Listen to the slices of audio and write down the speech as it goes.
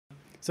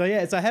So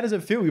how does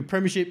it feel? Your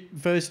Premiership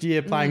first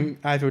year playing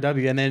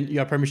AFLW and then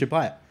you're a Premiership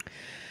player?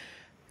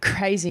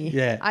 Crazy.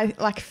 Yeah. I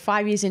like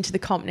 5 years into the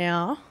comp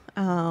now,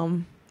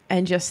 and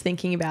just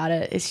thinking about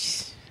it,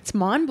 it's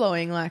mind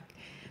blowing. Like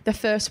the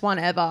first one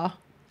ever.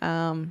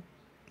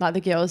 Like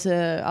the girls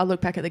I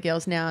look back at the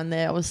girls now and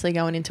they're obviously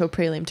going into a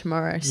prelim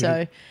tomorrow.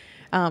 So,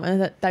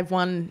 and they've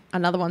won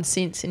another one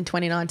since in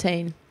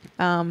 2019.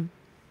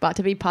 But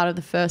to be part of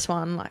the first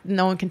one, like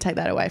no one can take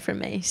that away from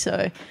me.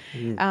 So,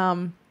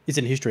 it's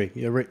in history.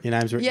 Your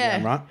name's written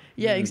down, right?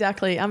 Yeah,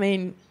 exactly. I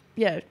mean,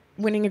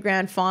 winning a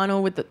grand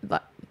final with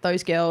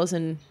those girls,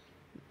 and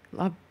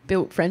I've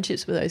built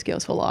friendships with those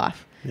girls for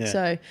life. Yeah.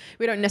 So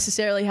we don't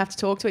necessarily have to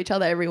talk to each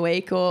other every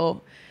week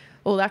or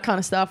all that kind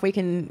of stuff. We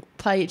can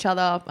play each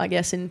other, I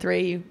guess, in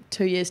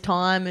 2 years'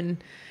 time,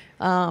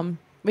 and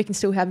we can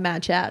still have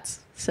mad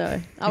chats.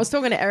 So I was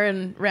talking to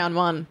Erin round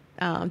one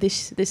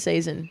this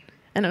season,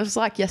 and it was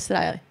like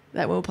yesterday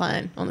that we were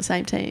playing on the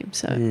same team.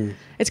 So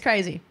it's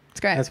crazy. It's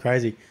great. That's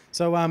crazy.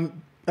 So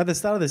at the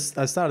start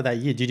of that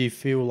year, did you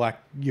feel like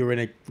you were in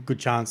a good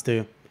chance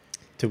to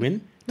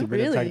win? Not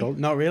really.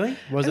 Not really?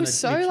 It was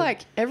so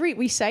like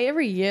we say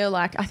every year,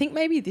 like I think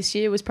maybe this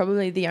year was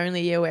probably the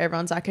only year where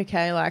everyone's like,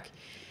 okay, like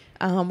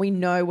we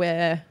know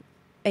where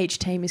each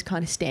team is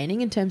kind of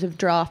standing in terms of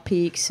draft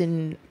picks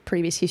and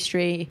previous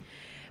history.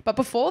 But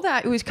before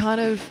that, it was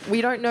kind of,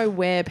 we don't know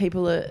where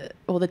people are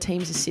or the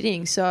teams are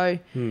sitting. So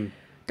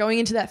going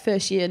into that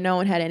first year, no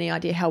one had any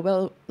idea how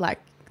well like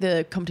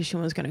the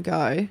competition was going to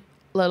go,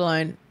 let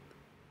alone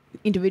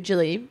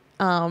individually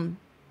how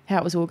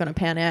it was all going to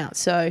pan out.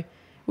 So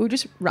we were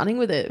just running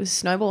with it. It was a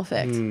snowball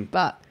effect.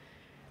 But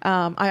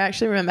I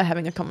actually remember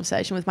having a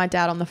conversation with my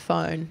dad on the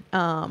phone.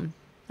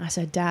 I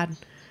said, Dad,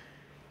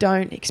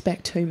 don't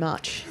expect too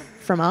much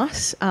from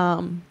us.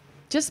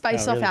 Just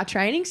based off our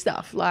training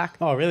stuff. Like,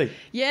 oh, really?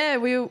 Yeah,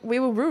 we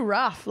were real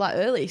rough like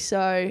early.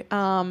 So,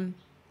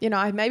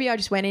 maybe I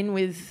just went in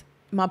with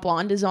my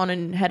blinders on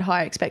and had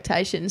high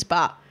expectations,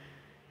 but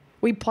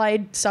we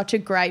played such a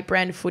great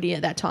brand of footy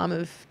at that time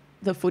of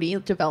the footy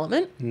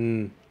development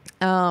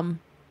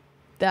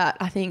that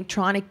I think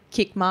trying to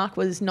kick mark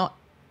was not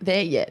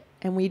there yet.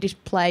 And we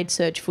just played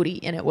surge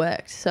footy and it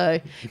worked. So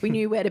we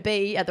knew where to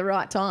be at the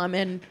right time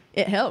and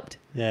it helped.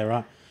 Yeah,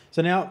 right.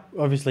 So now,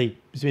 obviously,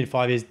 it's been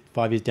 5 years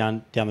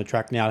down the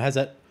track now.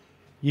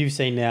 You've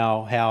seen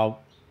now how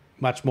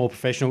much more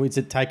professional, is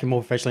it taken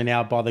more professionally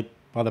now by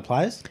the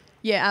players?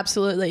 Yeah,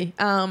 absolutely.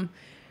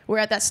 We're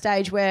at that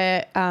stage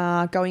where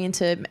going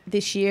into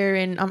this year,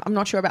 and I'm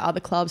not sure about other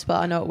clubs, but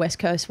I know at West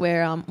Coast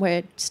where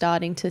we're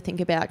starting to think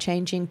about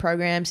changing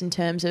programs in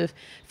terms of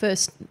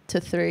 1st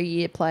to 3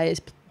 year players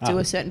do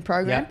a certain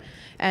program.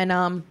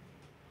 Yeah.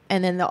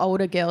 And then the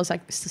older girls,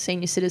 like the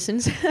senior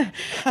citizens,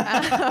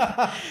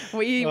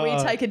 we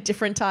take a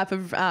different type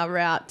of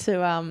route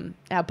to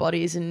our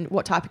bodies and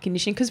what type of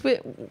conditioning, because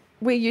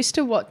we're used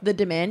to what the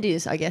demand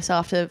is, I guess,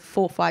 after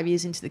 4 or 5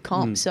 years into the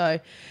comp. So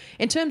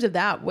in terms of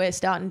that, we're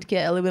starting to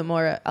get a little bit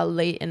more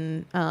elite,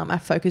 and our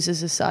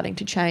focuses are starting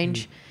to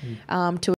change to